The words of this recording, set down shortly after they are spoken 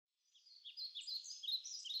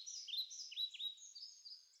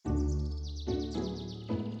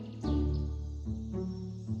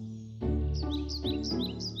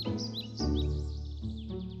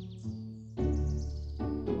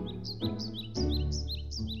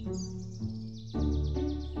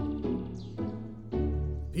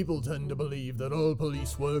People tend to believe that all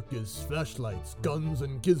police work is flashlights, guns,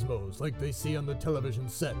 and gizmos like they see on the television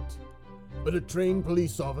set. But a trained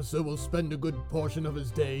police officer will spend a good portion of his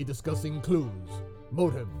day discussing clues,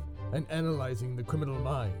 motive, and analyzing the criminal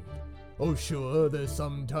mind. Oh sure, there's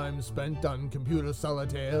some time spent on computer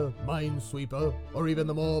solitaire, Minesweeper, or even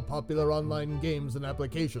the more popular online games and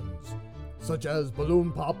applications, such as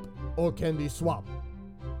Balloon Pop or Candy Swap.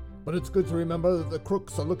 But it's good to remember that the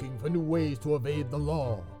crooks are looking for new ways to evade the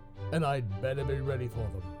law, and I'd better be ready for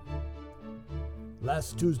them.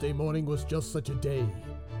 Last Tuesday morning was just such a day.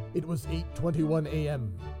 It was 8:21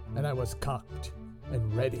 a.m., and I was cocked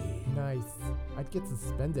and ready. Nice. I'd get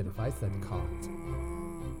suspended if I said cocked.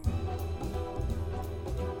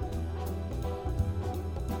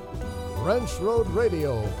 Ranch Road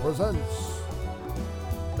Radio presents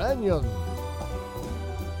Banyan.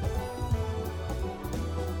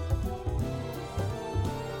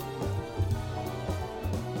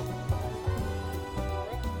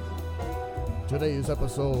 Today's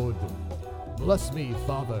episode, Bless Me,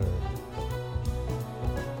 Father.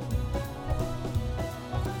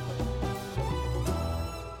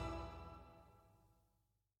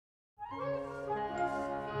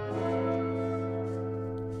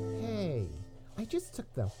 Hey, I just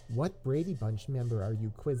took the What Brady Bunch member are you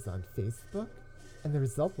quiz on Facebook, and the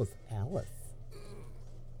result was Alice.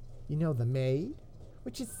 You know, the maid?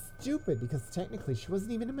 Which is stupid because technically she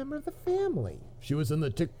wasn't even a member of the family. She was in the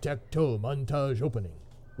tic-tac-toe montage opening,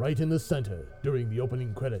 right in the center during the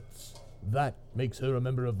opening credits. That makes her a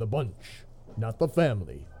member of the bunch, not the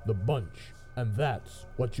family, the bunch. And that's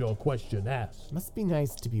what your question asked. Must be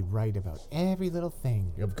nice to be right about every little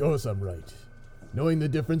thing. Of course I'm right. Knowing the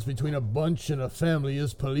difference between a bunch and a family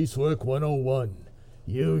is police work 101.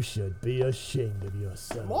 You should be ashamed of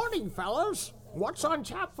yourself. Morning, fellas. What's on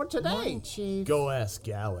tap for today? Morning, Chief. Go ask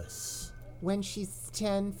Alice. When she's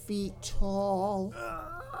 10 feet tall.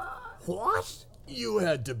 What? You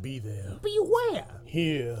had to be there. Be where?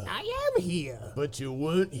 Here. I am here. But you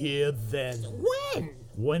weren't here then. When?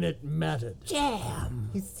 When it mattered.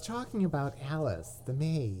 Damn. He's talking about Alice, the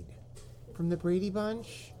maid. From the Brady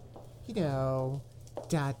Bunch. You know, ...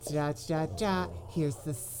 Here's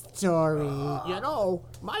the story. You know,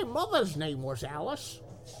 my mother's name was Alice.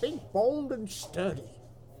 Big-boned and sturdy.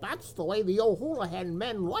 That's the way the O'Houlihan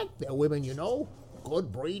men like their women, you know.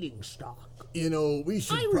 Good breeding stock. You know, we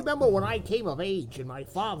should... I remember when I came of age and my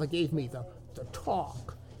father gave me the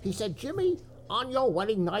talk. He said, Jimmy, on your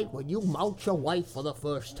wedding night when you mount your wife for the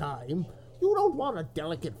first time, you don't want a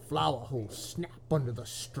delicate flower who'll snap under the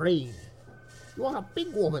strain. You want a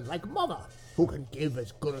big woman like Mother who can give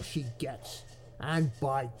as good as she gets. And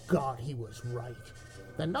by God, he was right.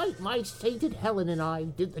 The night my sainted Helen and I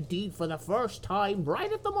did the deed for the first time,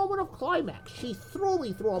 right at the moment of climax, she threw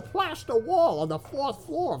me through a plaster wall on the 4th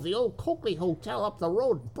floor of the old Coakley Hotel up the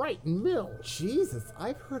road in Brighton Mill. Jesus,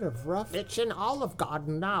 I've heard of rough... It's in Olive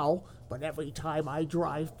Garden now, but every time I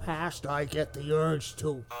drive past, I get the urge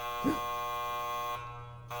to...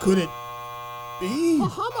 Could it be? A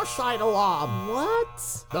homicide alarm!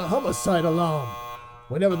 What? The homicide alarm.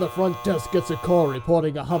 Whenever the front desk gets a call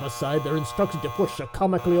reporting a homicide, they're instructed to push a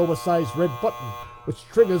comically oversized red button, which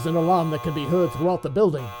triggers an alarm that can be heard throughout the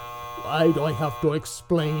building. Why do I have to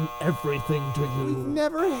explain everything to you? We've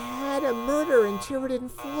never had a murder in Sheridan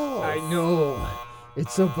Falls. I know.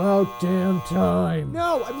 It's about damn time.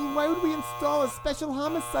 No, I mean, why would we install a special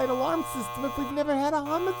homicide alarm system if we've never had a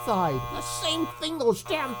homicide? The same thing those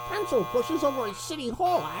damn pencil pushers over at City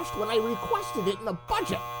Hall asked when I requested it in the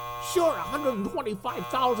budget. Sure,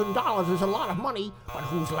 $125,000 is a lot of money, but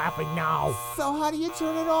who's laughing now? So how do you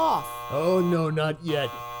turn it off? Oh, no, not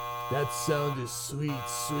yet. That sound is sweet,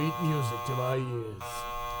 sweet music to my ears.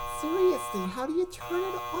 Seriously, how do you turn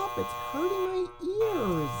it off? It's hurting my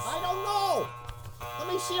ears. I don't know. Let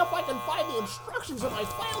me see if I can find the instructions in my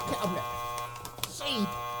file cabinet. See,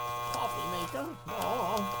 coffee maker.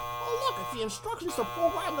 Oh, look, it's the instructions to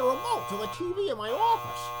program the remote to the TV in my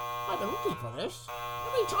office. I've been looking for this.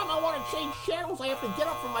 Every time I want to change channels, I have to get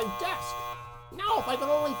up from my desk. Now, if I could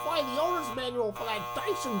only find the owner's manual for that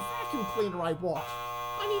Dyson vacuum cleaner I bought.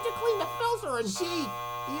 I need to clean the filter and... Chief,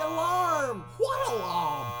 the alarm! What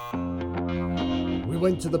alarm? We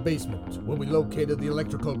went to the basement, where we located the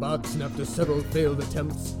electrical box and after several failed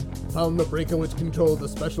attempts, found the breaker which controlled the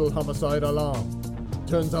special homicide alarm.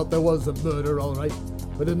 Turns out there was a murder, all right,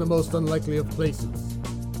 but in the most unlikely of places.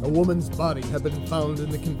 A woman's body had been found in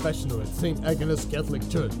the confessional at St. Agnes Catholic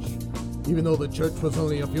Church. Even though the church was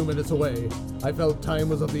only a few minutes away, I felt time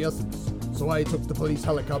was of the essence, so I took the police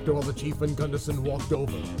helicopter while the chief and Gunderson walked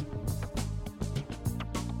over.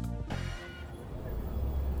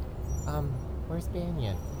 Where's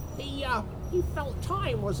Banyan? He felt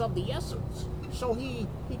time was of the essence, so he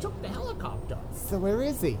took the helicopter. So where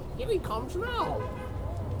is he? Here he comes now.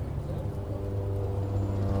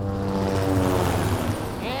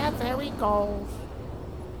 And there he goes.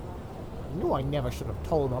 Knew I never should have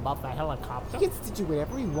told him about the helicopter. He gets to do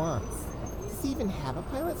whatever he wants. Does he even have a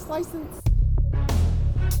pilot's license?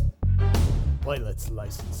 Pilot's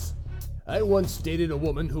license. I once dated a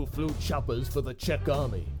woman who flew choppers for the Czech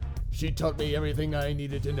army. She taught me everything I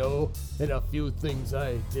needed to know, and a few things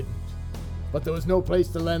I didn't. But there was no place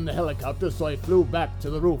to land the helicopter, so I flew back to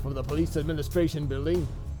the roof of the police administration building,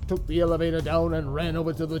 took the elevator down, and ran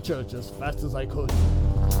over to the church as fast as I could.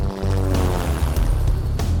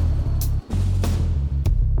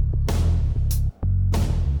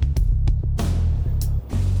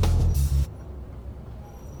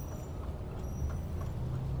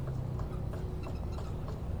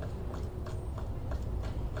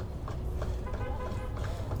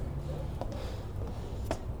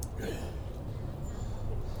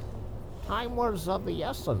 Time was of the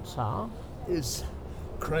essence, huh? Is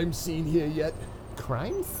crime scene here yet?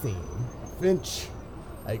 Crime scene? Finch.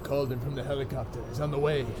 I called him from the helicopter. He's on the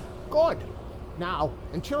way. Good. Now,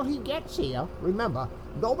 until he gets here, remember,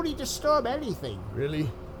 nobody disturb anything. Really?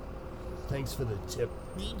 Thanks for the tip.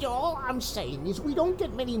 All I'm saying is we don't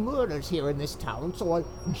get many murders here in this town, so a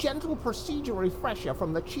gentle procedure refresher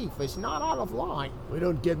from the chief is not out of line. We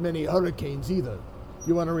don't get many hurricanes either.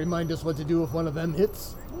 You want to remind us what to do if one of them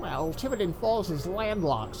hits? Well, Tiverton Falls is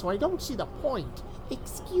landlocked, so I don't see the point.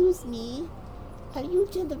 Excuse me, are you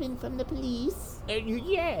gentlemen from the police?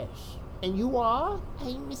 Yes. And you are?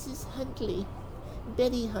 I'm Mrs. Huntley,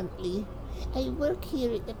 Betty Huntley. I work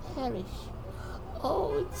here at the parish.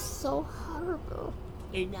 Oh, it's so horrible.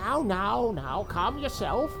 Now, calm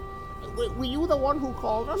yourself. Were you the one who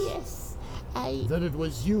called us? Yes, Then it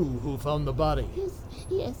was you who found the body.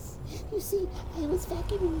 Yes. You see, I was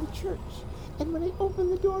vacuuming the church, and when I opened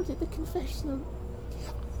the door to the confessional,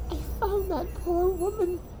 I found that poor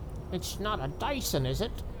woman. It's not a Dyson, is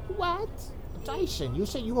it? What? A Dyson. You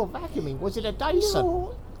said you were vacuuming. Was it a Dyson?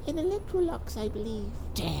 No, an Electrolux, I believe.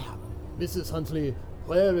 Damn. Mrs. Huntley,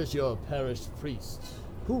 where is your parish priest?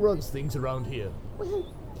 Who runs things around here?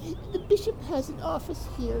 Well, the bishop has an office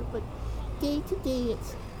here, but day to day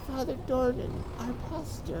it's Father Dornan, our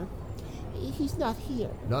pastor. He's not here.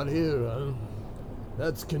 Not here, huh?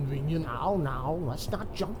 That's convenient. Now, let's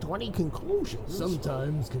not jump to any conclusions.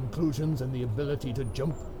 Sometimes conclusions and the ability to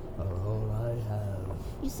jump are all I have.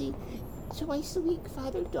 You see, twice a week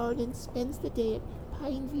Father Dornan spends the day at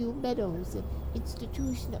Pineview Meadows, an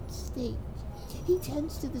institution upstate. He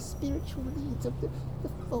tends to the spiritual needs of the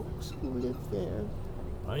folks who live there.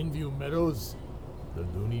 Pineview Meadows? The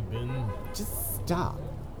loony bin? Just stop.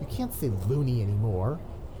 You can't say loony anymore.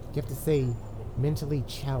 You have to say mentally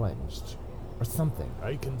challenged or something.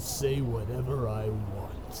 I can say whatever I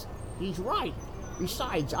want. He's right.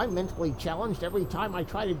 Besides, I'm mentally challenged every time I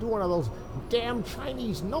try to do one of those damn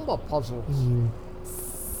Chinese number puzzles.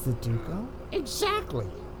 Sudoku? Exactly.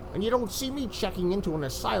 And you don't see me checking into an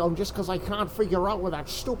asylum just because I can't figure out where that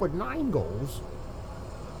stupid 9 goes.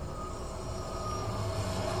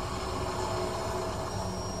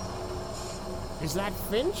 Is that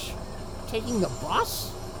Finch? Taking the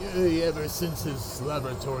bus? Yeah, ever since his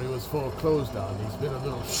laboratory was foreclosed on, he's been a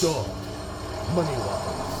little short,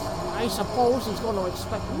 money-wise. I suppose he's going to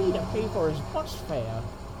expect me to pay for his bus fare.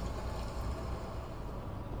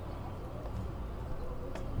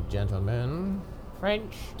 Gentlemen.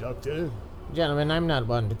 French. Doctor? Gentlemen, I'm not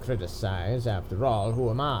one to criticize. After all, who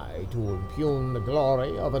am I to impugn the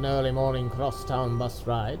glory of an early morning crosstown bus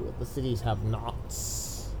ride with the city's have-nots?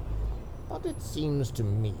 But it seems to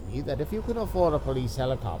me that if you can afford a police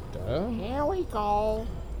helicopter, Here we go.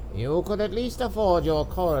 you could at least afford your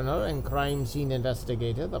coroner and crime scene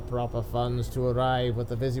investigator the proper funds to arrive with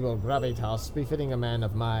the visual gravitas befitting a man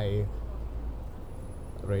of my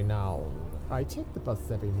renown. I take the bus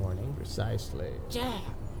every morning. Precisely. Damn.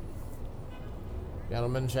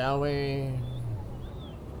 Gentlemen, shall we?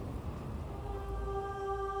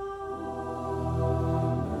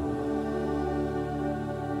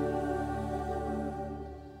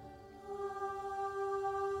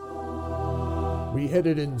 We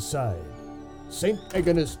headed inside. St.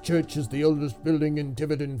 Agnes Church is the oldest building in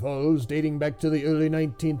Tiverton Falls, dating back to the early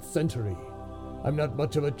 19th century. I'm not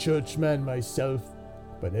much of a churchman myself,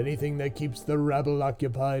 but anything that keeps the rabble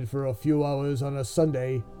occupied for a few hours on a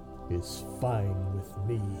Sunday is fine with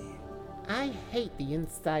me. I hate the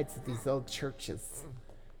insides of these old churches.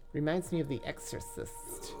 Reminds me of The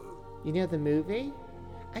Exorcist. You know the movie?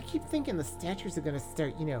 I keep thinking the statues are gonna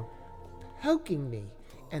start, poking me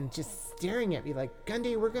and just staring at me like,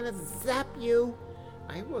 Gundy, we're gonna zap you.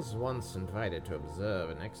 I was once invited to observe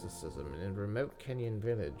an exorcism in a remote Kenyan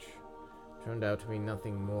village. Turned out to be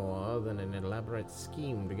nothing more than an elaborate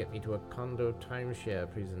scheme to get me to a condo timeshare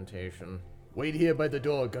presentation. Wait here by the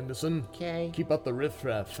door, Gunderson. Okay. Keep up the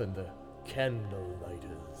riffraff and the candle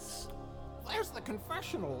lighters. There's the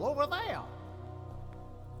confessional over there.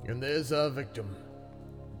 And there's our victim.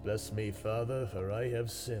 Bless me, Father, for I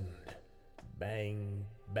have sinned. Bang,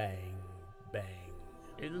 bang,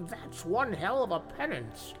 bang. That's one hell of a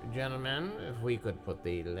penance. Gentlemen, if we could put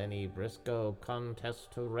the Lenny Briscoe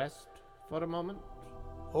contest to rest for a moment.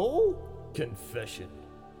 Oh? Confession.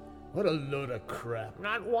 What a load of crap.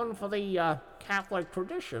 Not one for the Catholic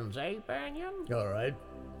traditions, eh, Banyan? All right,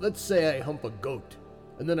 let's say I hump a goat,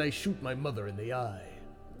 and then I shoot my mother in the eye.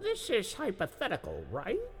 This is hypothetical,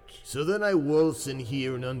 right? So then I waltz in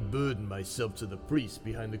here and unburden myself to the priest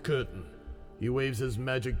behind the curtain. He waves his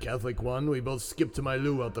magic Catholic wand, we both skip to my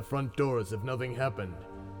loo out the front door as if nothing happened.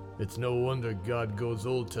 It's no wonder God goes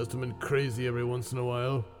Old Testament crazy every once in a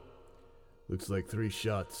while. Looks like 3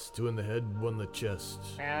 shots, 2 in the head, 1 in the chest.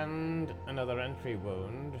 And another entry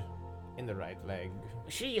wound in the right leg.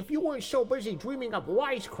 See, if you weren't so busy dreaming up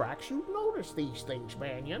wisecracks, you'd notice these things,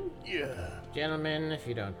 Banyan. Yeah. Gentlemen, if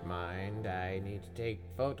you don't mind, I need to take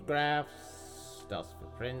photographs, dust for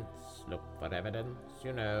prints, look for evidence,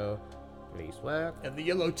 police work. And the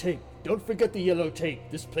yellow tape. Don't forget the yellow tape.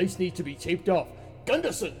 This place needs to be taped off.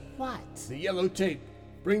 Gunderson! What? The yellow tape.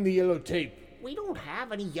 Bring the yellow tape. We don't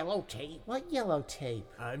have any yellow tape. What yellow tape?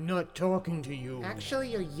 I'm not talking to you.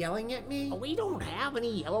 Actually, you're yelling at me? We don't have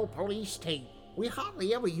any yellow police tape. We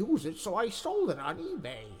hardly ever use it, so I sold it on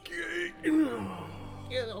eBay.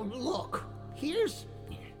 Look, here's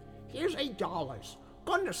 $8.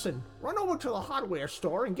 Gunderson, run over to the hardware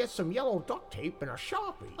store and get some yellow duct tape and a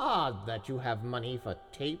Sharpie. Odd that you have money for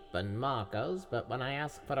tape and markers, but when I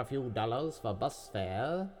ask for a few dollars for bus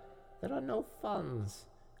fare, there are no funds.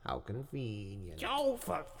 How convenient. Oh,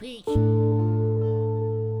 for Pete's...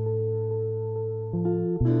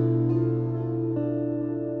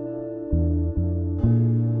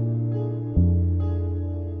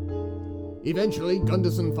 Eventually,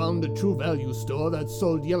 Gunderson found a True Value store that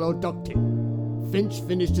sold yellow duct tape. Finch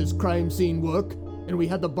finished his crime scene work, and we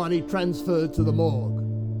had the body transferred to the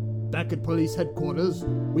morgue. Back at police headquarters,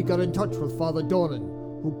 we got in touch with Father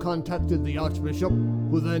Dornan, who contacted the Archbishop,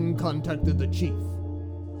 who then contacted the Chief.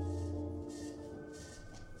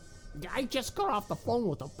 I just got off the phone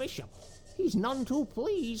with the bishop. He's none too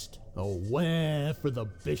pleased. Oh, where for the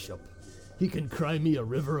bishop? He can cry me a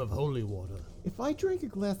river of holy water. If I drank a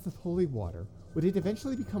glass of holy water, would it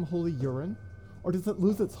eventually become holy urine? Or does it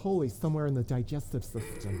lose its holy somewhere in the digestive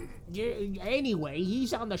system? Anyway,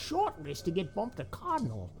 he's on the short list to get bumped to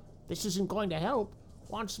cardinal. This isn't going to help.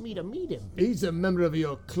 Wants me to meet him. He's a member of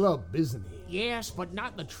your club, isn't he? Yes, but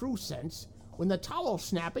not in the true sense. When the towel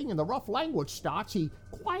snapping and the rough language starts, he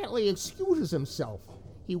quietly excuses himself.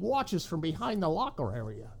 He watches from behind the locker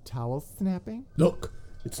area. Towel snapping? Look,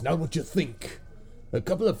 it's not what you think. A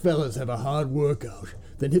couple of fellas have a hard workout,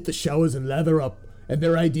 then hit the showers and lather up, and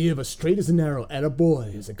their idea of a straight as an arrow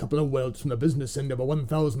attaboy is a couple of welts from the business end of a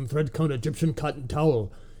 1,000 thread count Egyptian cotton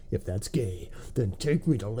towel. If that's gay, then take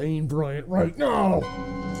me to Lane Bryant right now!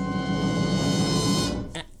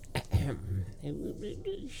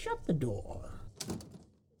 Shut the door.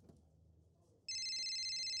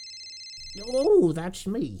 Oh, that's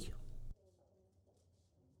me.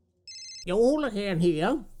 You hold a hand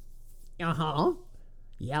here. Uh-huh.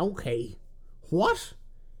 Yeah, okay. What?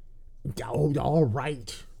 Oh, all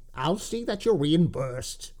right. I'll see that you're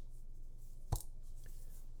reimbursed.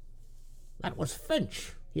 That was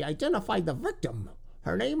Finch. He identified the victim.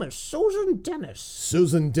 Her name is Susan Dennis.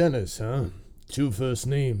 Susan Dennis, huh? 2 first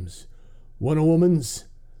names. One a woman's,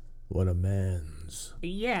 one a man's.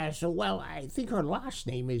 Yes, well, I think her last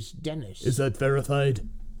name is Dennis. Is that verified?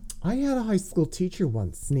 I had a high school teacher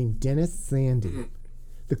once named Dennis Sandy.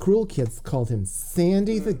 The cruel kids called him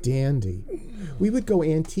Sandy the Dandy. We would go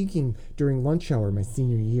antiquing during lunch hour my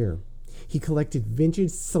senior year. He collected vintage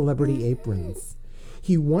celebrity aprons.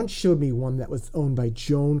 He once showed me one that was owned by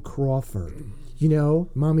Joan Crawford. You know,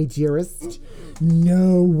 Mommy Dearest?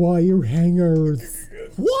 No wire hangers.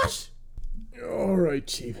 What? All right,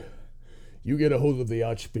 Chief. You get a hold of the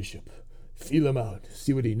Archbishop. Feel him out.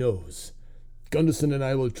 See what he knows. Gunderson and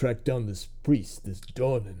I will track down this priest, this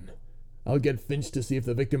Dornan. I'll get Finch to see if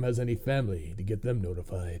the victim has any family, to get them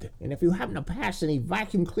notified. And if you happen to pass any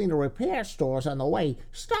vacuum cleaner repair stores on the way,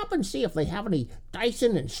 stop and see if they have any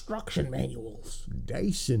Dyson instruction manuals.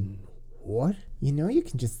 Dyson? What? You know you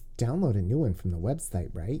can just download a new one from the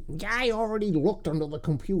website, right? I already looked under the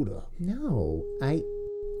computer. No,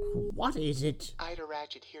 What is it? Ida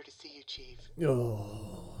Ratchet here to see you, Chief.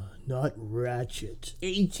 Oh, not Ratchet.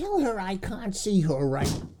 Tell her I can't see her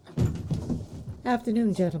right.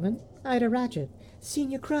 Afternoon, gentlemen. Ida Ratchet,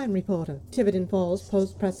 senior crime reporter, Tiverton Falls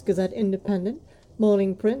Post-Press Gazette Independent,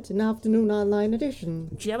 morning print and afternoon online edition.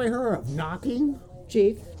 Did you ever hear of knocking?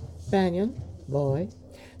 Chief, Banyan, boy.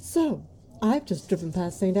 So, I've just driven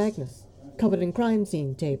past St. Agnes, covered in crime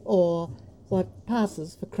scene tape, or what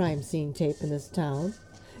passes for crime scene tape in this town.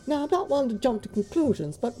 Now, I'm not one to jump to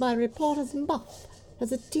conclusions, but my reporter's muff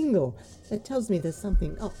has a tingle that tells me there's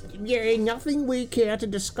something up. Yeah, nothing we care to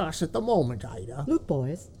discuss at the moment, Ida. Look,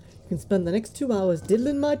 boys, you can spend the next 2 hours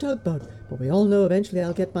diddling my tugboat, but we all know eventually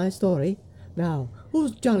I'll get my story. Now,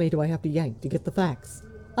 whose Johnny do I have to yank to get the facts?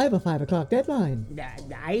 I have a 5 o'clock deadline.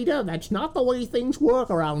 Ida, that's not the way things work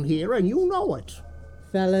around here, and you know it.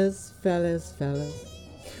 Fellas.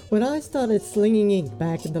 When I started slinging ink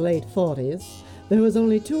back in the late 40s, there was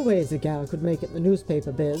only 2 ways a gal could make it in the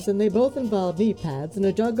newspaper biz, and they both involved knee pads and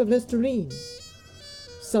a jug of Listerine.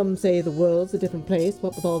 Some say the world's a different place,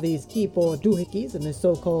 what with all these keyboard doohickeys and the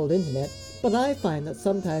so-called internet, but I find that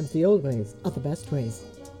sometimes the old ways are the best ways.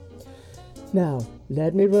 Now,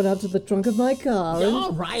 let me run out to the trunk of my car and...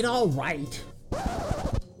 All right.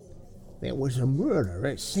 There was a murder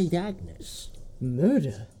at St. Agnes.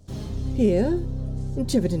 Murder? Here? In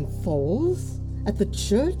Tiverton Falls? At the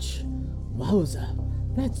church? Wowza,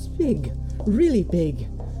 that's big. Really big.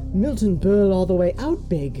 Milton Berle all the way out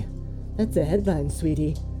big. That's a headline,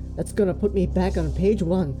 sweetie. That's gonna put me back on page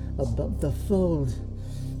 1, above the fold.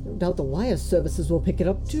 No doubt the wire services will pick it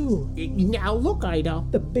up too. Now look, Ida.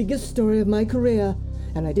 The biggest story of my career,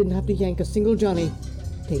 and I didn't have to yank a single Johnny.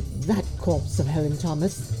 Take that, corpse of Helen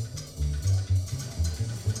Thomas.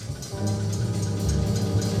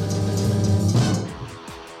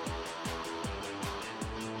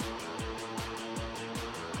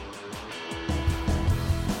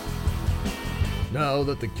 Now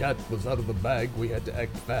that the cat was out of the bag, we had to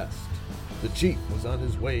act fast. The chief was on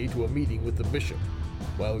his way to a meeting with the bishop,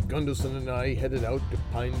 while Gunderson and I headed out to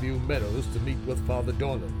Pineview Meadows to meet with Father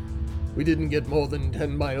Dornan. We didn't get more than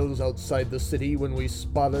 10 miles outside the city when we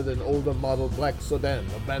spotted an older model black sedan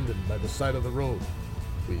abandoned by the side of the road.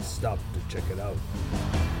 We stopped to check it out.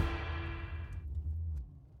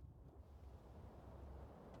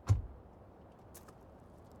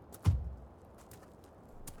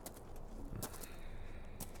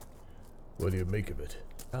 What do you make of it?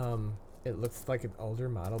 It looks like an older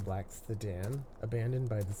model black sedan, abandoned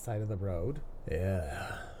by the side of the road. Yeah,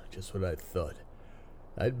 just what I thought.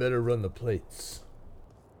 I'd better run the plates.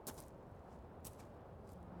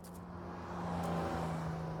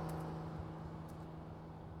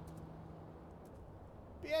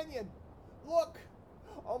 Banyan, look!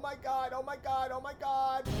 Oh my god!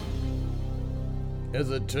 As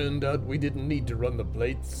it turned out, we didn't need to run the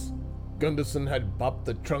plates. Gunderson had popped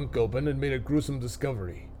the trunk open and made a gruesome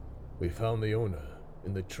discovery. We found the owner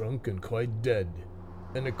in the trunk and quite dead.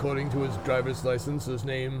 And according to his driver's license, his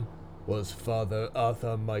name was Father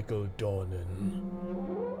Arthur Michael Dornan.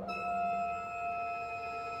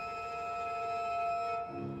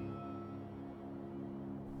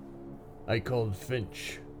 I called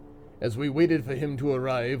Finch. As we waited for him to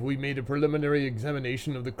arrive, we made a preliminary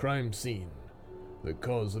examination of the crime scene. The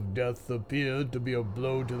cause of death appeared to be a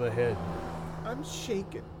blow to the head. I'm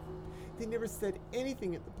shaken. They never said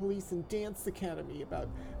anything at the police and dance academy about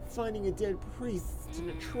finding a dead priest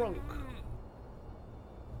in a trunk.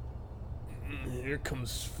 Here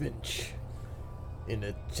comes Finch in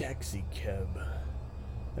a taxi cab.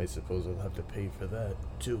 I suppose I'll have to pay for that,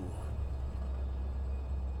 too.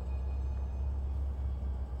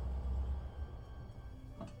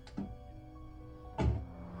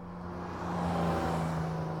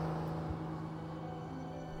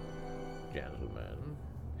 Gentlemen.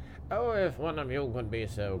 Oh, if one of you could be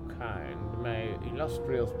so kind, my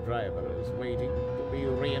illustrious driver is waiting to be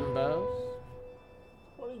reimbursed.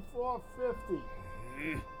 $24.50.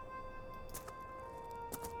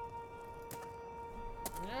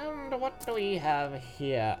 And what do we have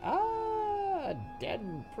here? A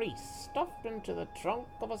dead priest stuffed into the trunk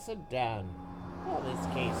of a sedan. Well, this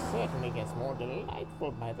case certainly gets more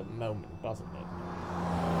delightful by the moment, doesn't it?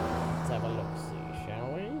 Let's have a look-see,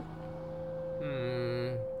 shall we?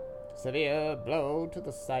 Severe blow to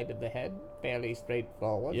the side of the head, fairly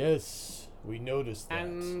straightforward. Yes, We noticed that.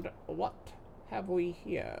 And what have we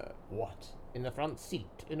here? What? In the front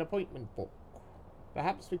seat, an appointment book.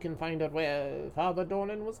 Perhaps we can find out where Father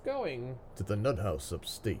Dornan was going. To the nut house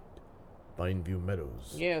upstate. Pineview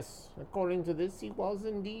Meadows. Yes, according to this, he was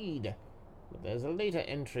indeed. But there's a later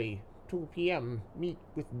entry. 2 p.m. Meet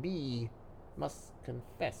with B. Must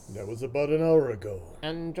confess. That was about an hour ago.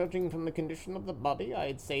 And judging from the condition of the body,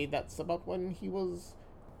 I'd say that's about when he was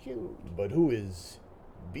killed. But who is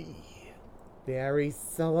B? Barry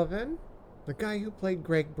Sullivan? The guy who played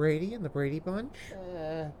Greg Brady in the Brady Bunch?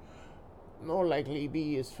 More likely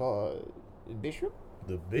B is for Bishop?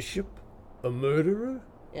 The bishop? A murderer?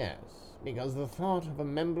 Yes, because the thought of a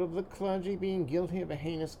member of the clergy being guilty of a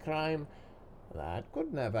heinous crime, that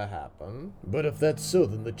could never happen. But if that's so,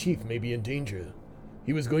 then the chief may be in danger.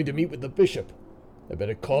 He was going to meet with the bishop. I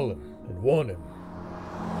better call him and warn him.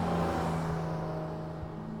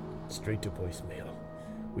 Straight to voicemail.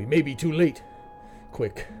 We may be too late.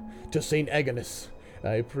 Quick, to St. Agnes.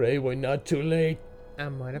 I pray we're not too late.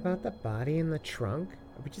 What about the body in the trunk?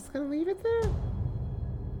 Are we just gonna leave it there?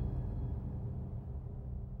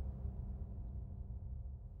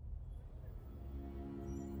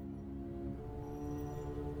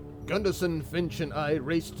 Gunderson, Finch, and I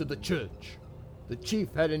raced to the church. The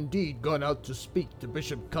chief had indeed gone out to speak to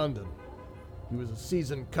Bishop Condon. He was a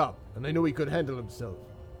seasoned cop, and I knew he could handle himself.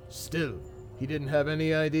 Still, he didn't have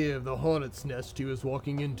any idea of the hornet's nest he was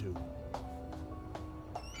walking into.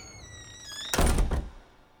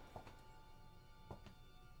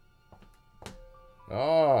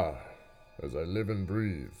 Ah, as I live and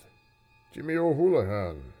breathe. Jimmy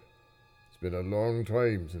O'Houlihan. It's been a long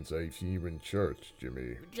time since I've seen you in church,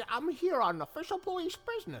 Jimmy. I'm here on official police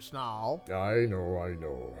business now. I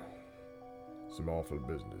know. Some awful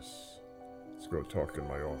business. Let's go talk in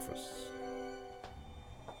my office.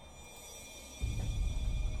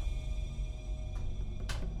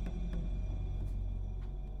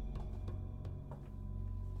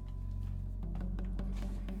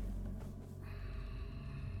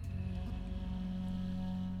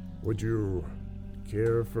 Would you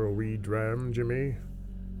care for a wee dram, Jimmy?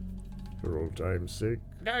 For old time's sake?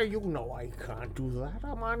 Now you know I can't do that.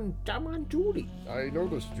 I'm on duty. I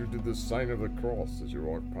noticed you did the sign of the cross as you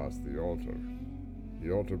walked past the altar.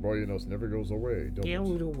 The altar boy in us never goes away, does Yeah,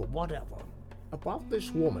 it? whatever. About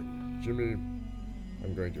this woman. Jimmy,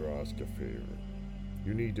 I'm going to ask a favor.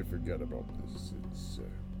 You need to forget about this.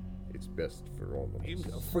 It's best for all of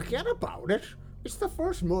us. Forget about it. It's the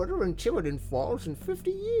first murder in Tilden Falls in 50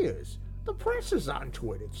 years. The press is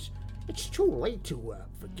onto it. It's too late to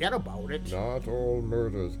forget about it. Not all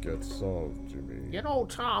murders get solved, Jimmy. You know,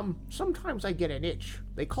 Tom, sometimes I get an itch.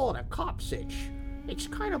 They call it a cop's itch. It's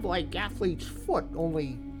kind of like athlete's foot,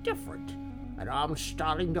 only different. And I'm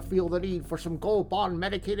starting to feel the need for some Gold Bond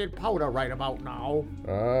medicated powder right about now.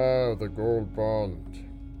 Ah, the Gold Bond.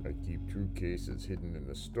 I keep 2 cases hidden in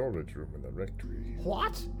the storage room in the rectory.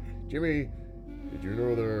 What? Jimmy, did you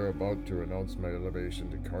know they're about to announce my elevation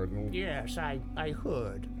to Cardinal? Yes, I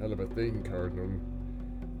heard. Hell of a thing, Cardinal.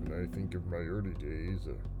 When I think of my early days,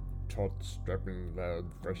 a taut, strapping lad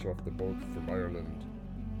fresh off the boat from Ireland.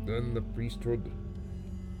 Then the priesthood,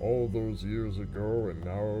 all those years ago, and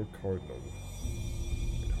now Cardinal.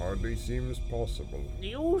 It hardly seems possible.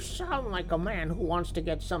 You sound like a man who wants to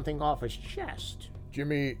get something off his chest.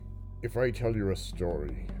 Jimmy, if I tell you a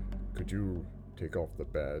story, could you take off the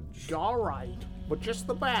badge? All right, but just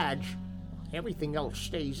the badge. Everything else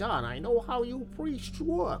stays on. I know how you priests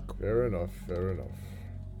work. Fair enough.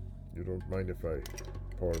 You don't mind if I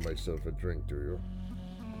pour myself a drink, do you?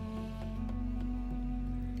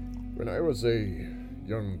 When I was a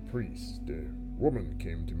young priest, a woman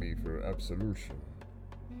came to me for absolution.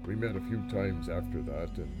 We met a few times after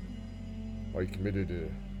that, and I committed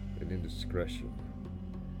an indiscretion.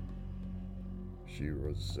 She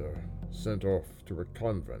was sent off to a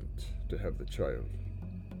convent to have the child.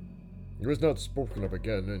 It was not spoken of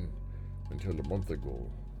again until a month ago,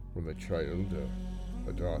 when the child,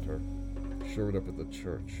 a daughter, showed up at the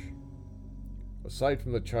church. Aside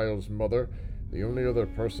from the child's mother, the only other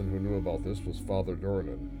person who knew about this was Father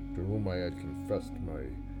Dornan, to whom I had confessed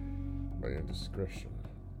my indiscretion.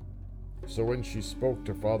 So when she spoke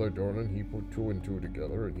to Father Dornan, he put 2 and 2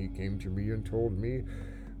 together, and he came to me and told me,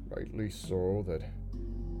 rightly so, that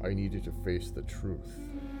I needed to face the truth.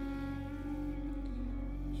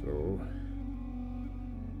 So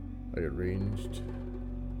I arranged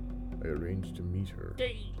to meet her.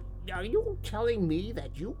 Are you telling me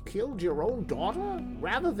that you killed your own daughter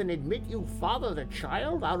rather than admit you fathered a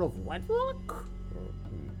child out of wedlock?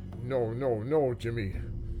 No, Jimmy.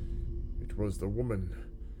 It was the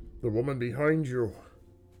woman behind you.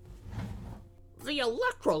 The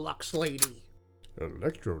Electrolux lady.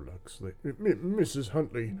 Electrolux? Mrs.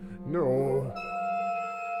 Huntley, no.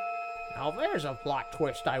 Now there's a plot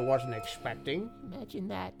twist I wasn't expecting. Imagine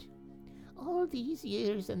that. All these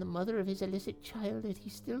years and the mother of his illicit child, yet he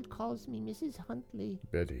still calls me Mrs. Huntley.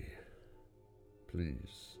 Betty,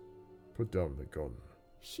 please, put down the gun.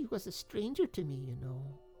 She was a stranger to me, you know.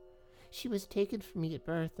 She was taken from me at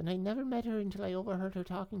birth, and I never met her until I overheard her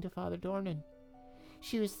talking to Father Dornan.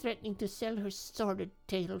 She was threatening to sell her sordid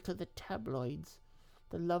tale to the tabloids.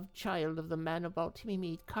 The love child of the man about to be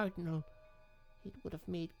made cardinal. It would have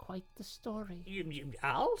made quite the story.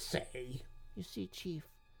 I'll say. You see, Chief,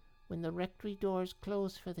 when the rectory doors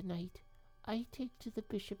close for the night, I take to the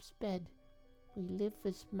bishop's bed. We live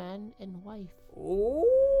as man and wife. Oh.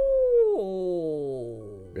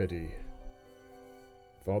 Betty,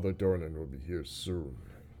 Father Dornan will be here soon.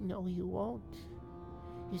 No, he won't.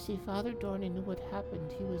 You see, Father Dornan knew what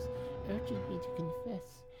happened. He was urging me to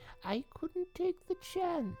confess. I couldn't take the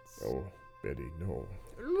chance. Oh, Betty, no.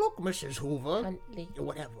 Look, Mrs. Hoover. Huntley.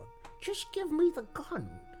 Whatever. Just give me the gun.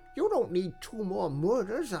 You don't need 2 more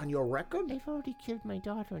murders on your record. I've already killed my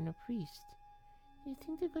daughter and a priest. You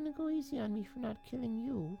think they're going to go easy on me for not killing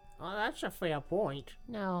you? Oh, that's a fair point.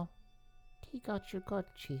 Now, take out your gun,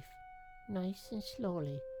 Chief. Nice and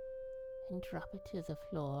slowly. And drop it to the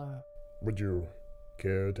floor. Would you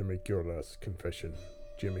care to make your last confession,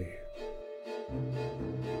 Jimmy?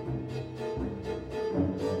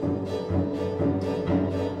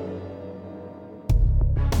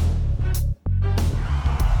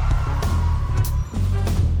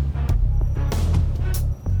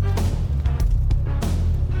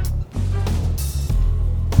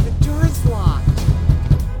 The door's locked.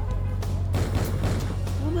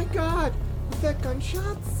 Oh my god, was that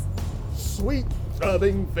gunshots? Sweet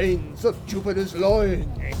throbbing veins of Jupiter's loins.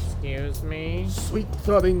 Excuse me? Sweet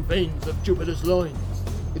throbbing veins of Jupiter's loins.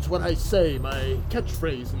 It's what I say, my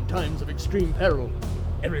catchphrase in times of extreme peril.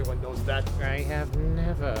 Everyone knows that. I have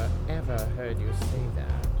never, ever heard you say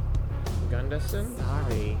that. Gunderson?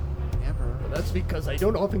 Sorry, never. Well, that's because I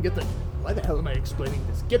don't often get the... Why the hell am I explaining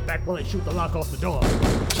this? Get back when I shoot the lock off the door.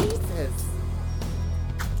 Jesus!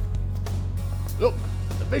 Look,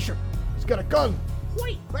 the bishop. He's got a gun.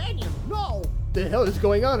 Wait, Banyan, no! What the hell is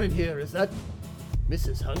going on in here? Is that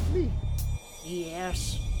Mrs. Huntley?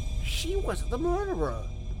 Yes, she was the murderer.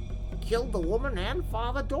 Killed the woman and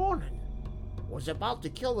Father Dornan. Was about to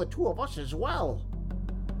kill the 2 of us as well.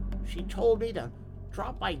 She told me to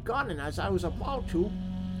drop my gun, and as I was about to,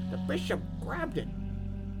 the bishop grabbed it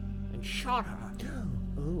and shot her.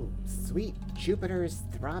 Ooh, sweet Jupiter's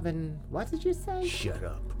throbbing. What did you say? Shut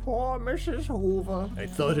up. Poor Mrs. Hoover. I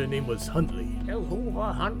thought her name was Huntley.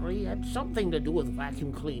 Hoover Huntley had something to do with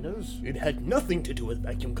vacuum cleaners. It had nothing to do with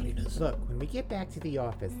vacuum cleaners. Look, when we get back to the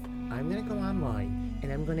office, I'm gonna go online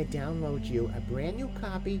and I'm gonna download you a brand new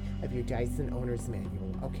copy of your Dyson Owner's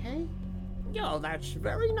Manual, okay? Yeah, that's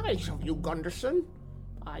very nice of you, Gunderson.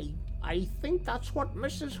 I think that's what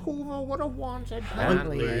Mrs. Hoover would have wanted.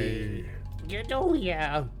 Huntley. You do,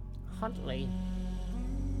 yeah. Huntley.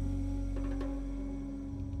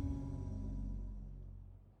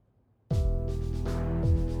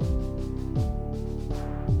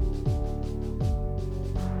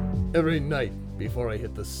 Every night before I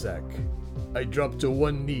hit the sack, I drop to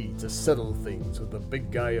one knee to settle things with the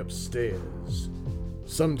big guy upstairs.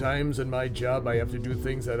 Sometimes in my job I have to do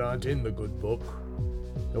things that aren't in the good book.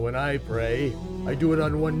 And when I pray, I do it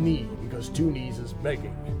on one knee because 2 knees is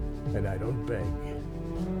begging, and I don't beg.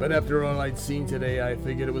 But after all I'd seen today, I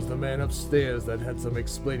figured it was the man upstairs that had some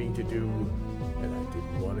explaining to do, and I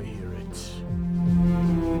didn't want to hear it.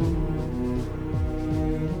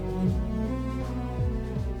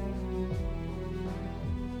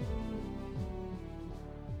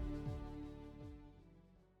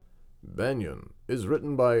 Banyan is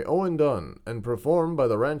written by Owen Dunn and performed by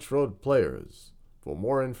the Ranch Road Players. For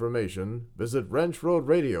more information, visit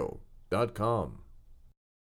ranchroadradio.com.